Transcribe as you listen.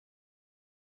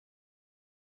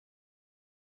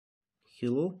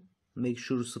Hello, make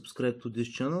sure to subscribe to this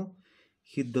channel,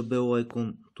 hit the bell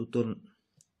icon to turn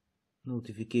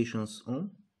notifications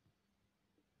on.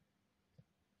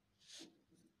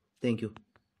 Thank you.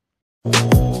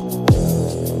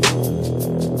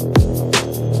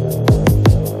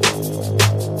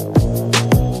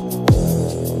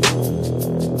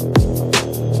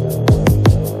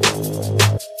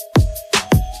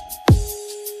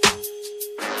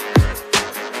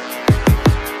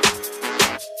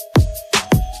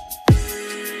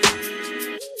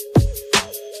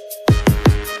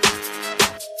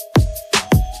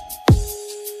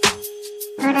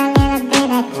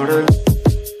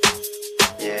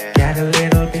 Yeah. Get a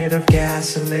little bit of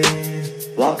gasoline.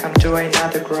 Welcome to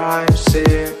another crime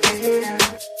scene.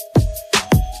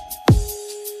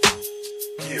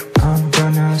 I'm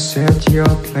gonna set your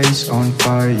place on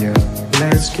fire.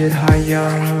 Let's get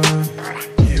higher.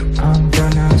 I'm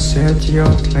gonna set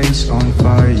your place on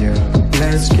fire.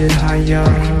 Let's get higher.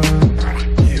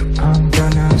 I'm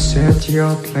gonna set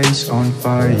your place on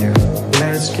fire.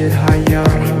 Let's get higher.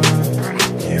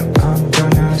 I'm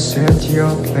gonna set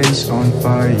your place on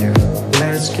fire.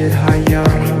 Let's get higher.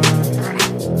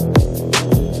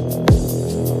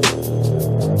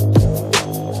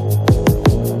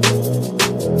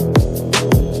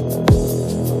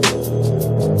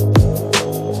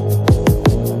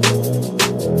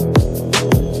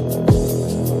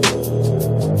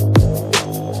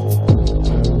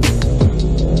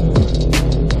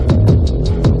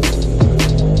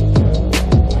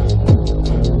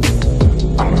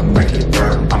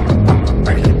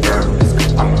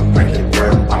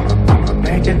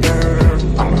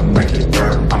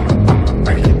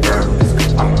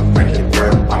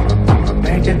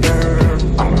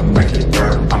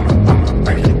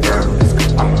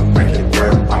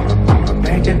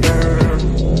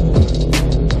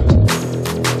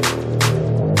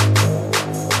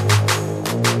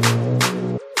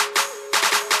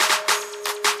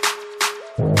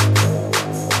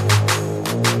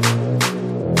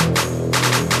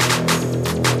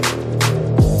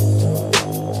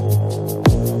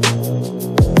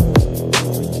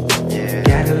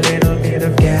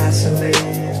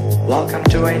 Welcome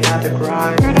to another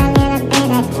crime. I'm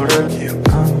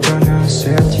gonna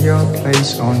set your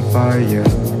place on fire.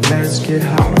 Let's get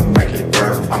high. I'ma make it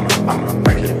burn. I'ma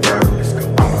make it burn.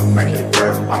 I'ma make it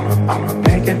burn. I'ma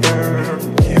make it burn.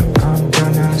 I'm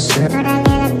gonna set. Get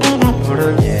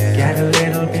a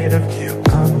little bit of.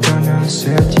 I'm gonna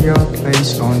set your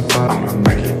place on fire. I'ma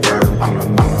make it burn.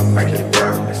 I'ma make it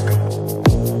burn. Let's go.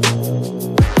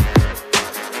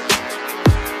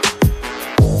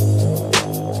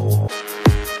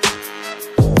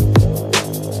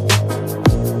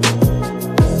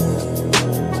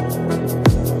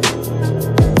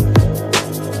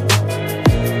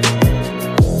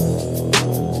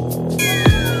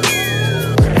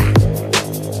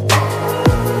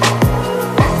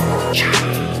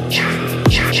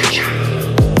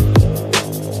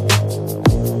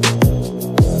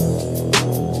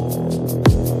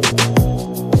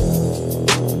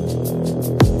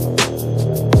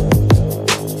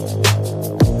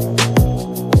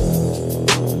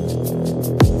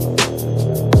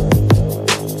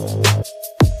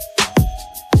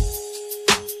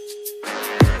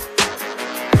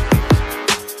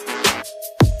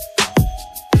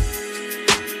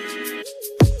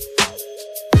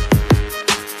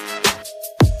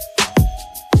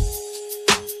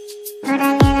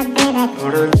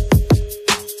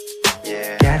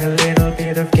 Yeah. Get a little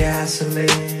bit of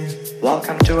gasoline.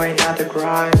 Welcome to another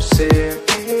crime scene.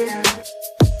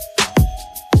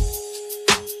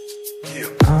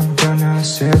 I'm gonna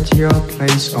set your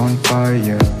place on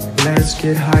fire. Let's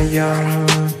get higher.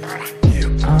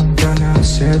 I'm gonna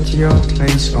set your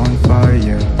place on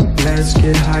fire. Let's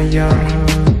get higher.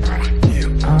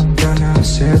 I'm gonna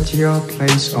set your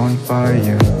place on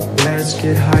fire. Let's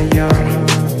get higher.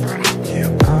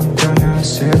 I'm gonna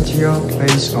set your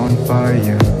place on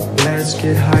fire. Let's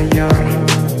get higher.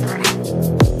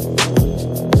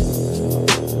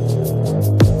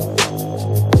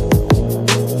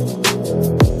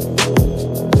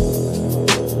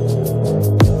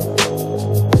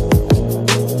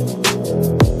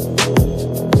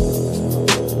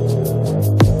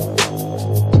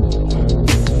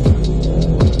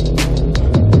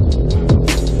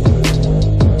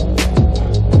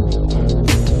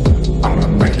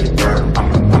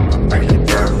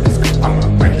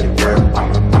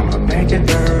 I'ma make it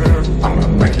burn.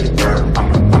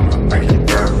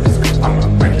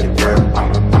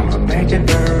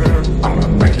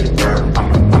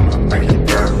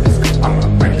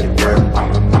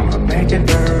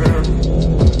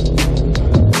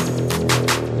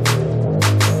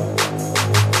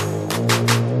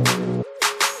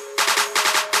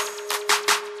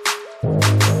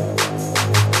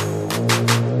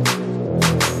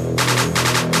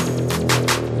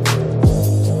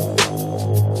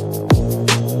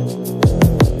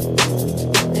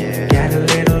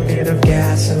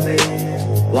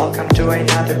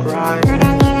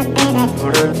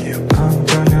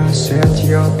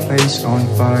 on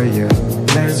fire.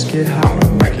 Let's get high. I'ma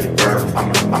make it burn.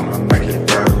 I'ma make it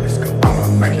burn. Let's go. I'ma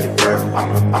make it burn.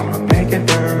 I'ma make it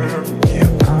burn. Yeah.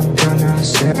 I'm gonna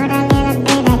set. Get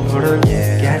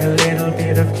a little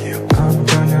bit of you. I'm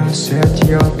gonna set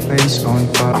your place on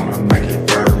fire. I'ma make it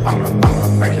burn. I'ma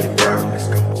make it burn. Let's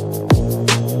go.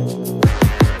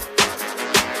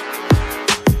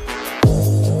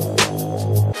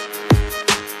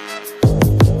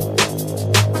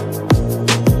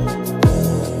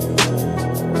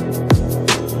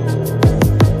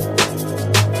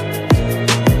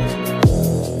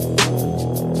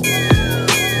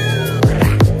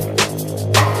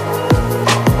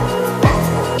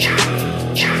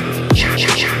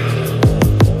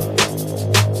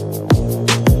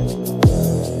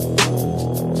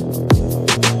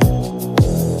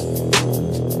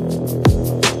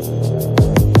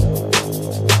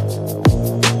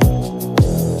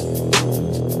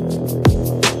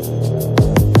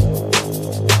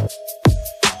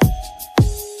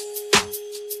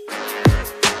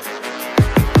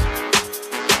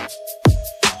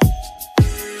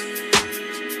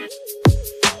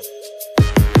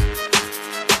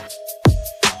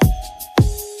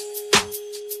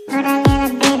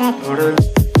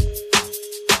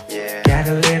 Yeah. Get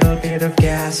a little bit of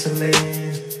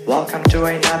gasoline. Welcome to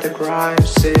another crime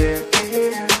scene.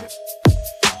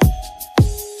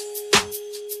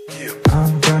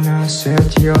 I'm gonna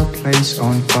set your place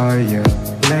on fire.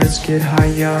 Let's get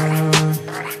higher.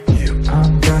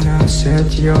 I'm gonna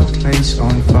set your place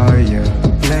on fire.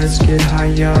 Let's get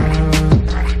higher.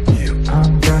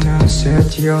 I'm gonna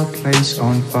set your place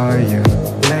on fire.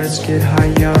 Let's get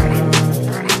higher.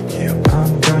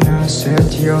 I'm gonna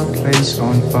set your place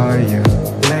on fire.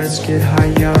 Let's get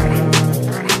higher.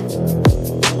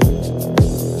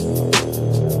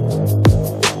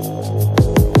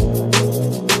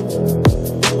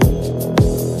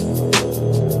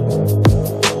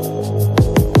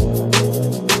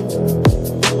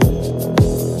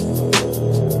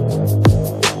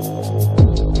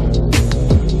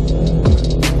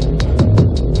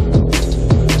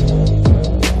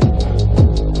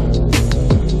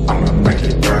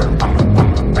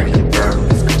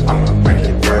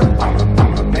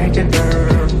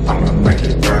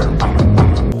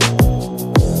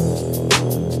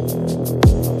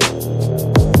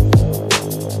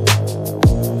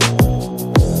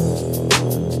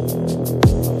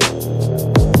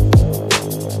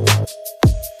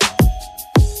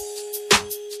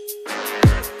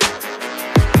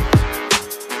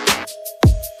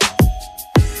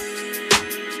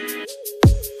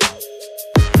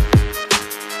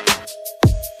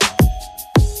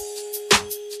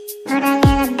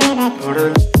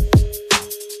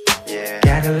 Yeah.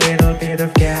 Get a little bit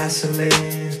of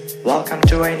gasoline. Welcome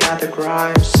to another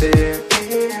crime scene.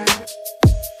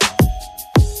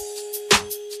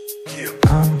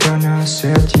 I'm gonna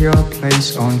set your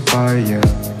place on fire.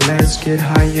 Let's get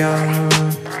higher.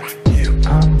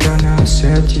 I'm gonna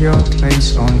set your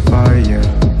place on fire.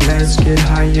 Let's get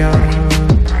higher.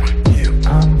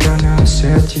 I'm gonna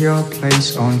set your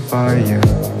place on fire.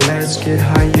 Let's get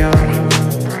higher.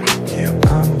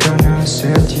 I'm gonna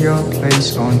set your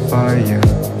place on fire.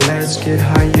 Let's get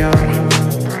higher.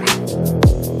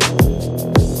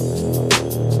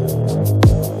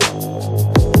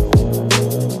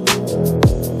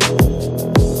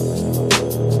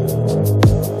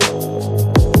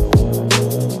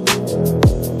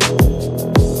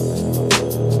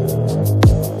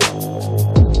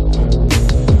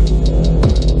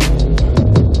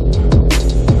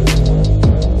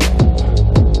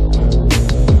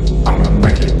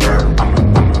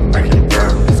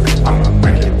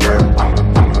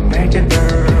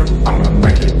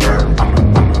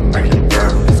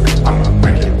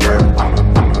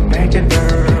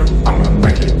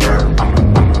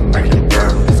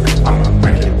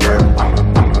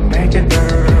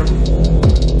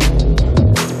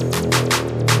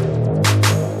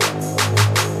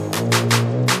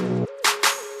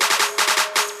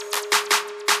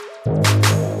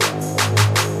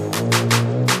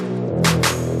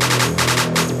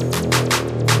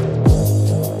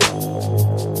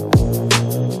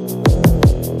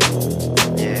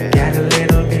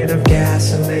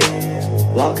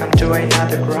 Welcome to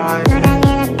another crime.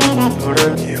 I'm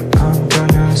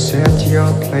gonna set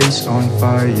your place on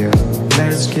fire.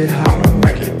 Let's get high. I'ma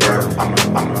make it burn.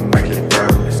 I'ma make it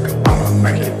burn. Let's go. I'ma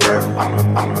make it burn.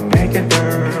 I'ma make it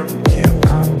burn.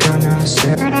 I'm gonna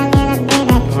set.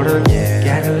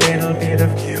 Get a little bit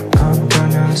of you. I'm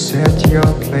gonna set your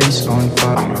place on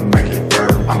fire. I'ma make it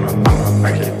burn. I'ma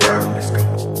make it burn. Let's go.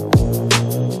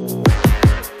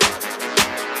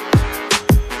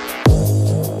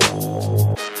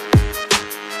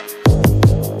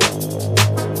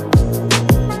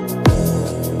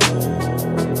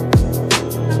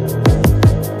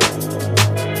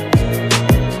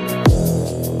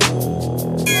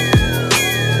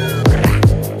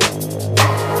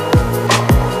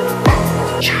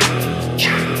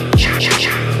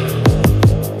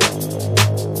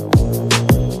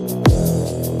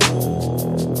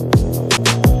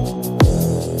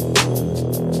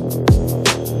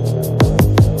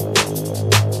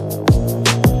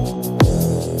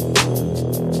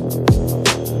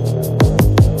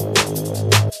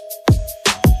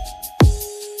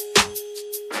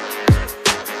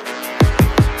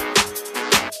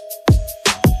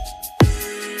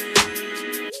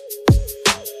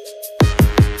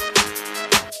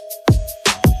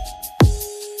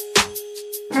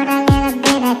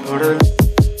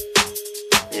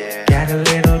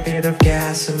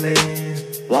 gasoline.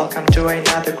 Welcome to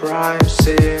another crime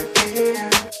scene.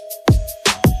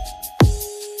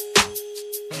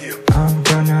 I'm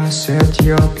gonna set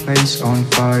your place on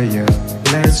fire.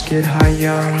 Let's get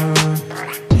higher.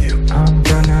 I'm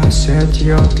gonna set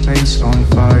your place on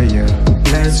fire.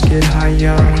 Let's get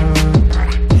higher.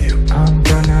 I'm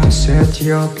gonna set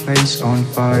your place on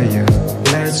fire.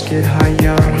 Let's get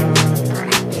higher.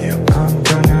 I'm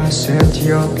gonna set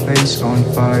your place on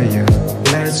fire.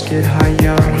 Let's get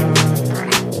higher.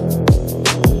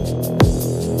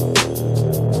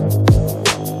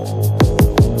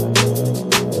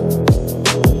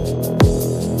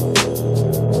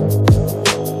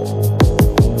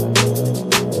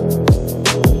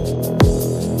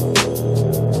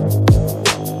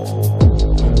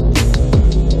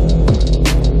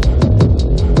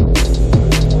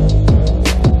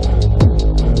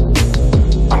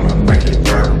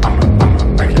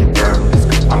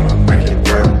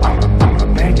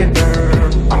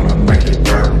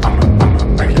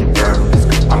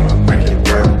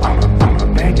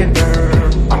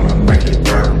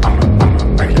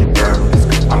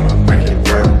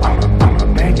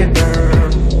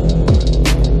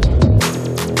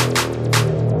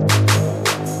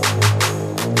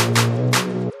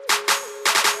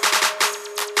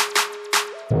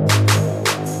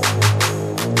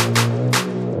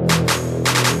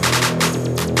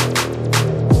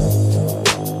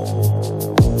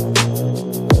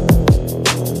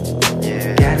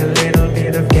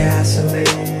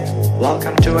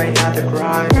 Welcome to another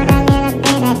crime. I'm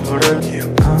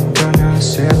gonna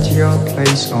set your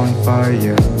place on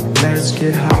fire. Let's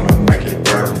get high. I'ma make it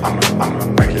burn. I'ma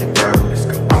make it burn. Let's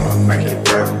go. I'ma make it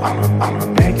burn. I'ma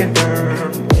make it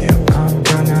burn. I'm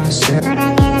gonna set. Get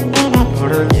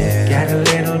a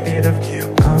little bit of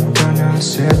you. I'm gonna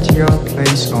set your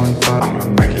place on fire. I'ma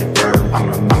make it burn.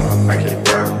 I'ma make it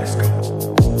burn. Let's go.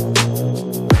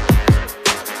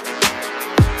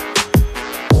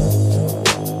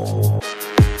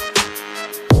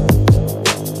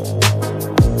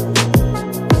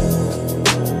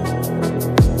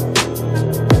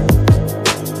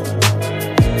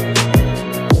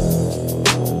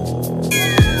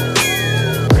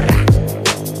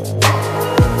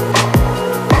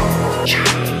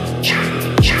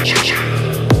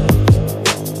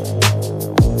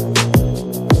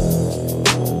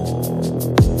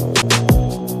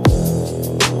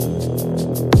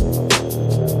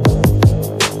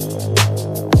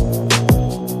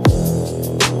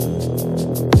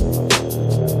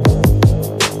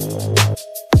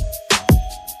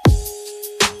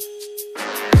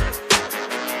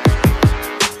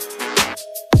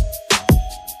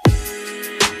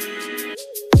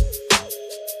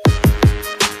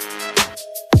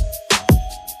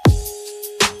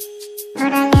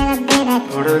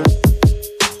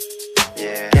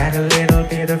 Get a little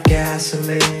bit of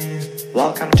gasoline.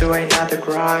 Welcome to another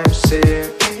crime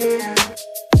scene.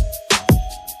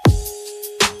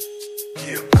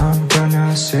 I'm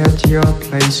gonna set your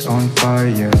place on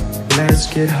fire. Let's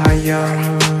get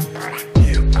higher.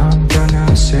 I'm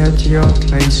gonna set your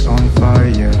place on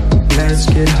fire. Let's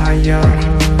get higher.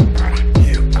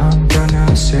 I'm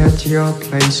gonna set your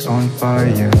place on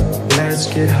fire. Let's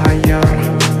get higher.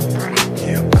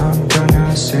 I'm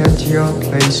gonna set your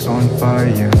place on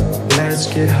fire. Let's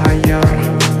get higher.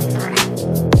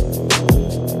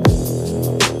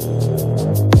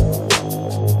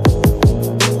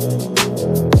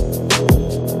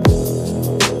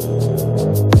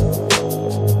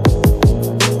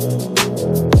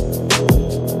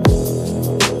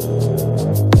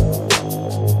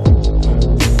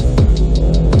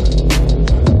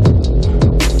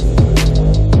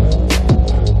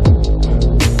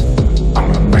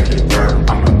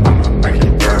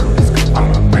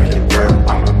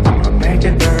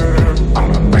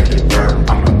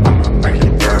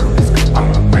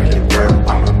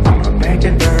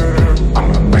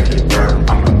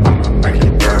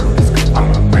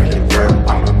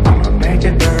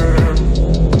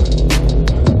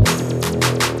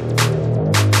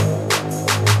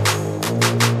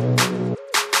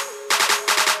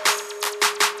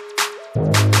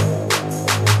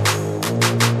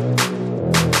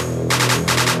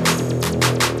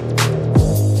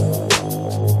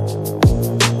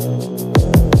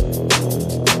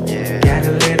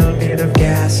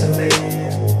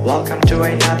 Welcome to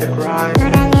another crime.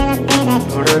 I'm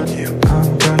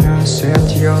gonna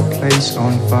set your place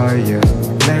on fire.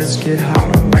 Let's get high.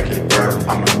 I'ma make it burn.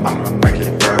 I'ma make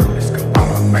it burn. Let's go.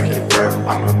 I'ma make it burn.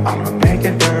 I'ma make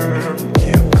it burn.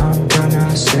 I'm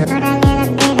gonna set. Get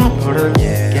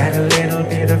a little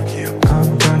bit of you.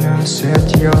 I'm gonna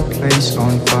set your place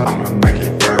on fire. I'ma make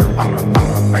it burn. I'ma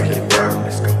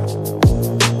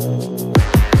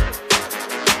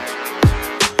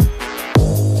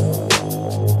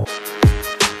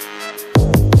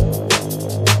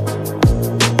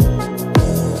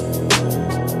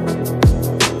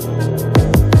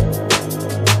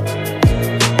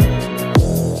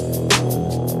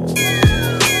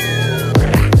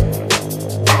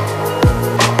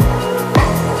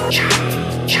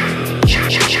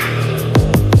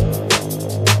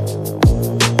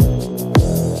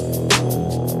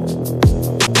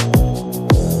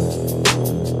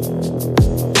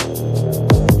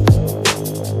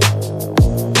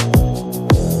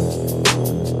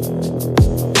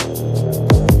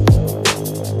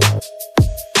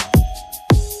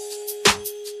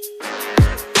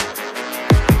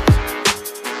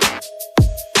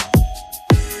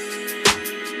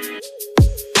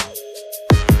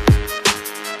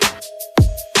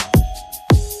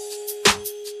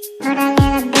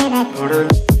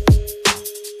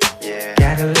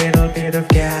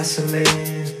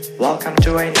gasoline. Welcome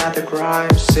to another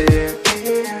crime scene.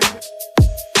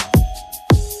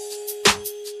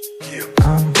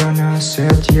 I'm gonna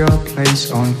set your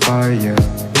place on fire.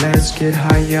 Let's get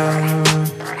higher.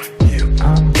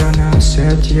 I'm gonna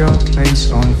set your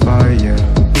place on fire.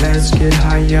 Let's get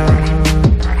higher.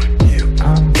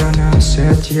 I'm gonna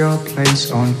set your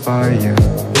place on fire.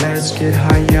 Let's get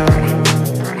higher.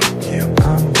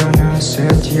 I'm gonna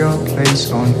set your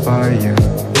place on fire.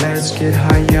 Let's get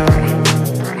higher.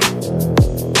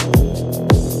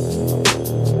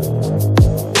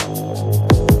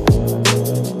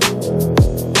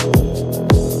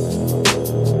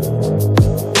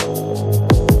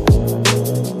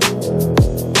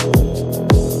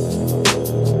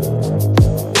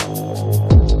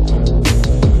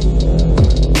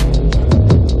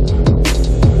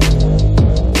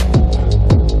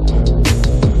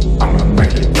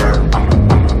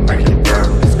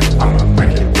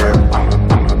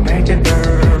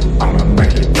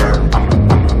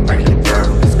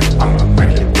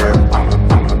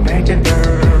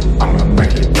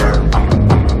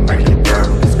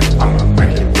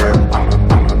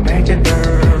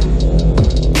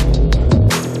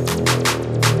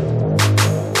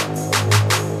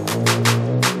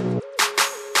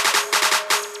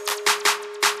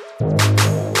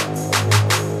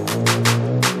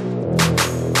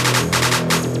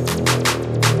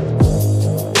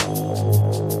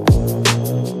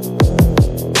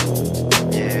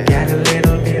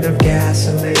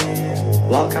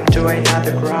 Welcome to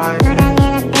another crime. I'm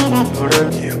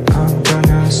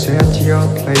gonna set your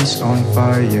place on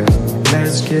fire.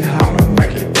 Let's get high. I'ma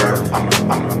make it burn.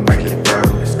 I'ma make it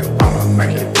burn. Let's go. I'ma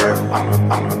make it burn.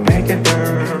 I'ma make it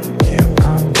burn.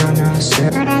 I'm gonna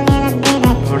set.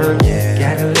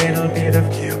 Get a little bit of.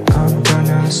 I'm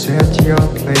gonna set your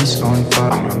place on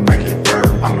fire. I'ma make it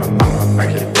burn. I'ma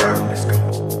make it burn. Let's go.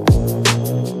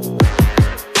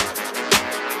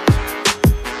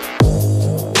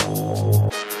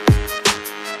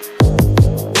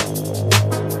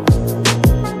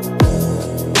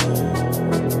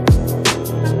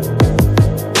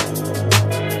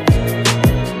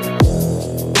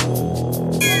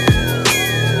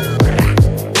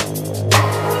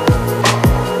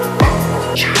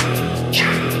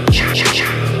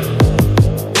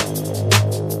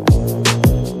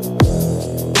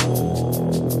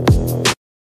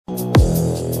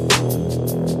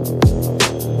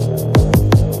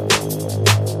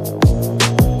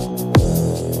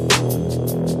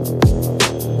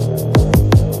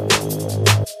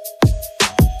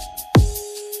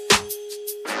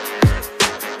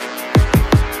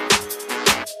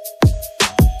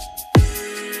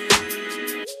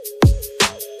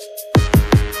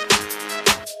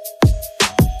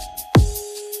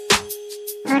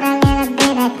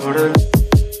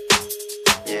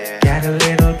 Get a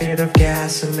little bit of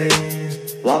gasoline.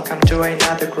 Welcome to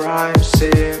another crime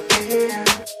scene.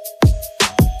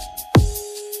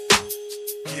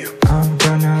 I'm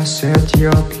gonna set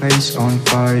your place on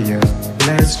fire.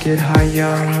 Let's get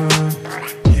higher.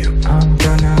 I'm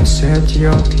gonna set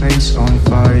your place on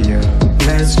fire.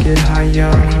 Let's get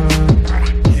higher.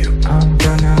 I'm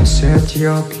gonna set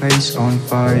your place on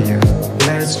fire.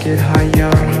 Let's get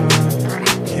higher.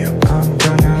 I'm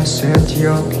gonna set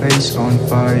your place on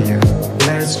fire.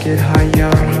 Let's get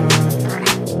higher.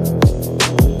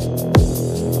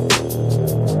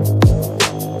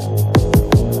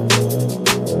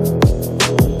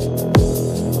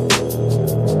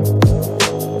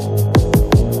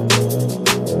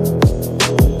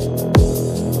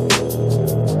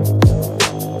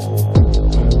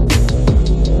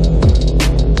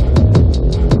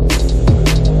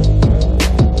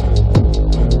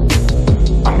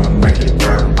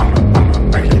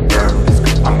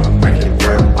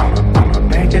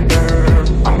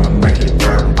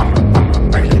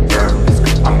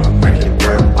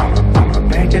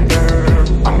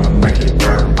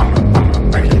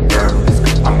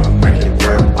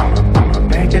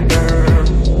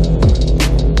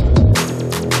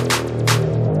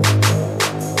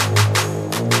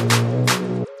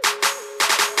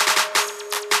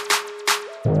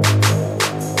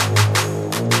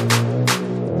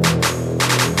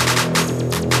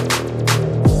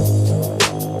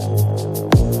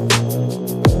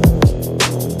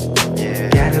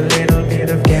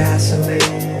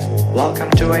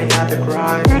 Welcome to another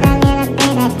crime. I'm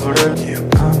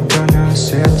gonna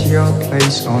set your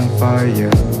place on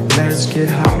fire. Let's get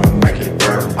high. I'ma make it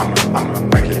burn. I'ma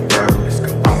make it burn. Let's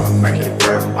go. I'ma make it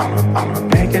burn. I'ma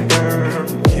make it burn.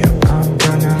 I'm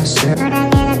gonna set.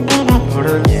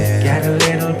 Get a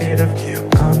little bit of.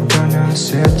 I'm gonna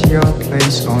set your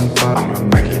place on fire. I'ma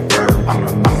make it burn.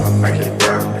 I'ma make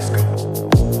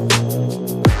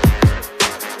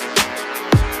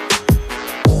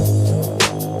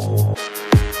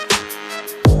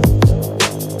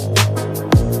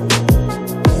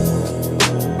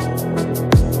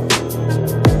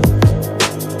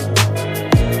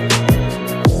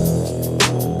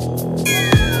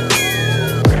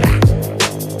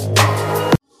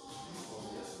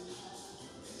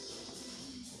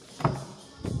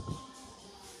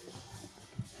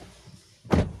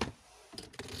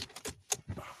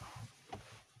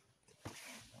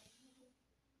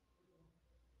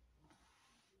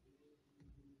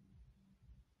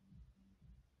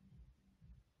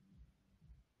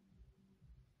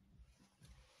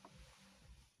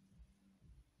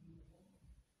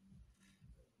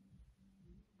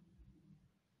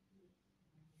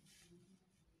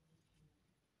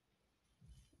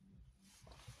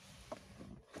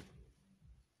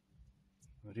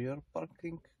rear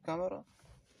parking camera.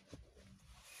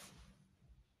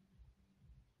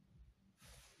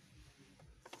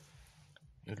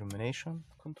 Illumination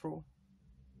control.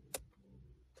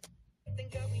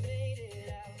 Thank God we made it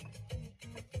out.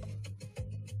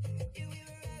 Yeah, we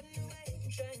were riding away,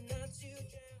 trying not to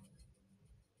drown.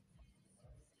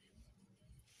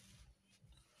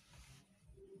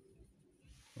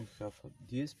 We have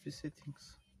DSP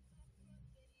settings.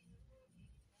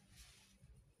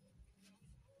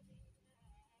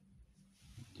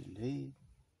 Delay.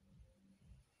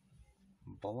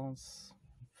 Balance.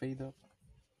 Fade up.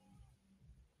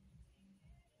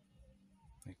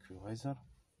 Equalizer.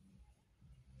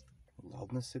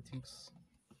 Loudness settings.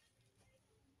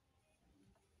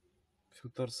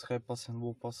 Filters, high pass and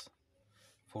low pass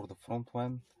for the front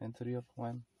one and rear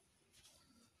one.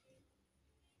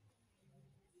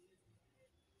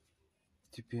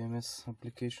 TPMS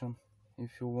application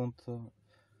if you want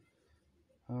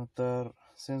tire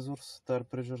sensors, tire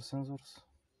pressure sensors.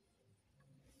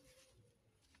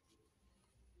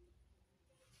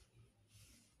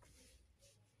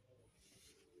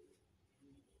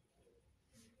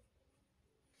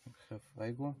 We have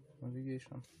IGO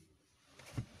navigation.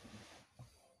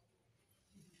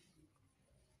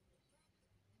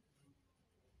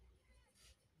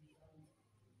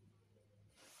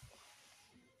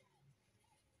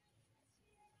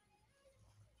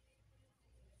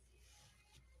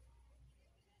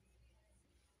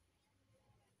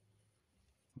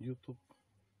 YouTube.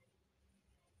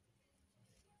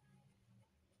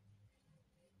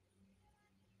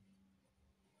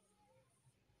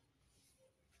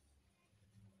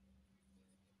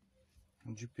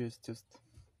 GPS test.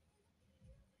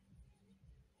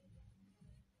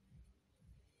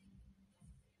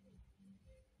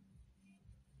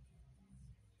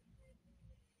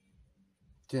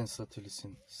 Ten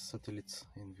satellites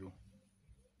in view.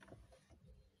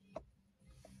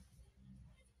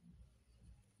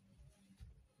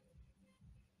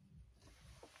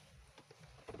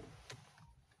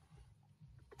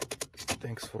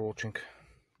 Thanks for watching.